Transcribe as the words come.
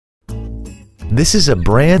This is a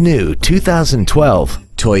brand new 2012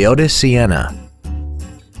 Toyota Sienna.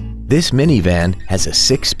 This minivan has a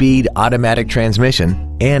 6-speed automatic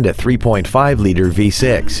transmission and a 3.5-liter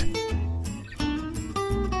V6.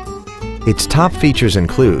 Its top features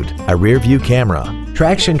include a rear-view camera,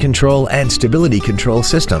 traction control and stability control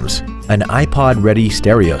systems, an iPod-ready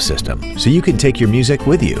stereo system so you can take your music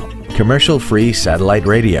with you, commercial-free satellite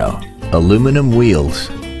radio, aluminum wheels,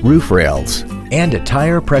 roof rails, and a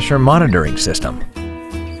tire pressure monitoring system.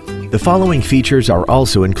 The following features are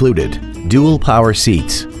also included: dual power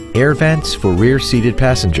seats, air vents for rear-seated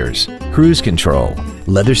passengers, cruise control,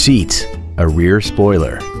 leather seats, a rear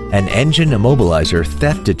spoiler, an engine immobilizer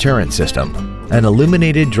theft deterrent system, an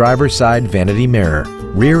illuminated driver's side vanity mirror,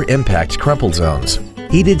 rear impact crumple zones,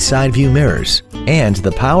 heated side view mirrors, and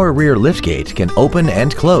the power rear liftgate can open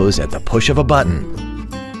and close at the push of a button.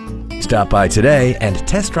 Stop by today and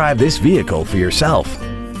test drive this vehicle for yourself.